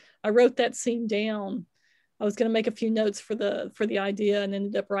I wrote that scene down. I was going to make a few notes for the idea, and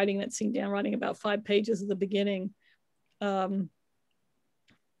ended up writing that scene down, writing about 5 pages at the beginning. And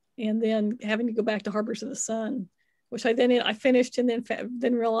then having to go back to Harbors of the Sun, which I finished, and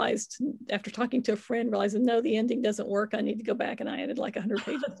then realized, after talking to a friend, realized that no, the ending doesn't work. I need to go back, and I added like 100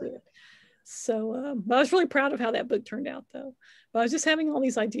 pages to it. So but I was really proud of how that book turned out, though. But I was just having all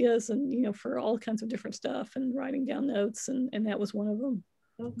these ideas, and for all kinds of different stuff, and writing down notes, and that was one of them.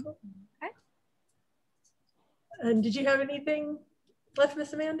 Okay. And did you have anything left,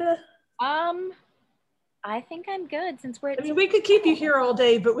 Miss Amanda? I think I'm good, since we're. I mean, we could keep you here all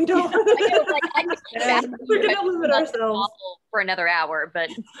day, but we don't. We're going to limit ourselves for another hour, but.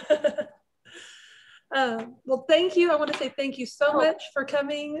 Well, thank you. I want to say thank you so much for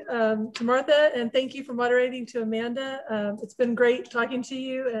coming to Martha, and thank you for moderating to Amanda. It's been great talking to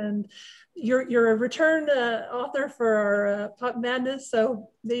you, and you're a return author for our Pop Madness.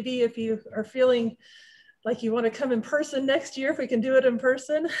 So maybe if you are feeling like you want to come in person next year, if we can do it in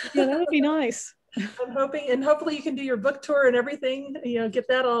person. Yeah, that would be nice. I'm hoping, and hopefully you can do your book tour and everything, get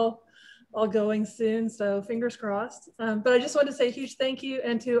that all going soon. So fingers crossed. But I just want to say a huge thank you,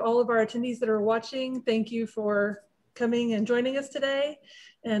 and to all of our attendees that are watching, thank you for coming and joining us today.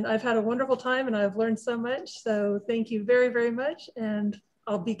 And I've had a wonderful time, and I've learned so much. So thank you very, very much. And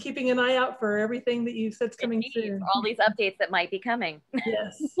I'll be keeping an eye out for everything that you said's coming soon. All these updates that might be coming.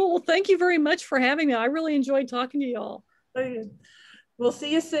 Yes. Well, thank you very much for having me. I really enjoyed talking to y'all. We'll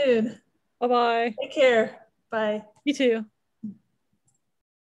see you soon. Bye-bye. Take care. Bye. You too.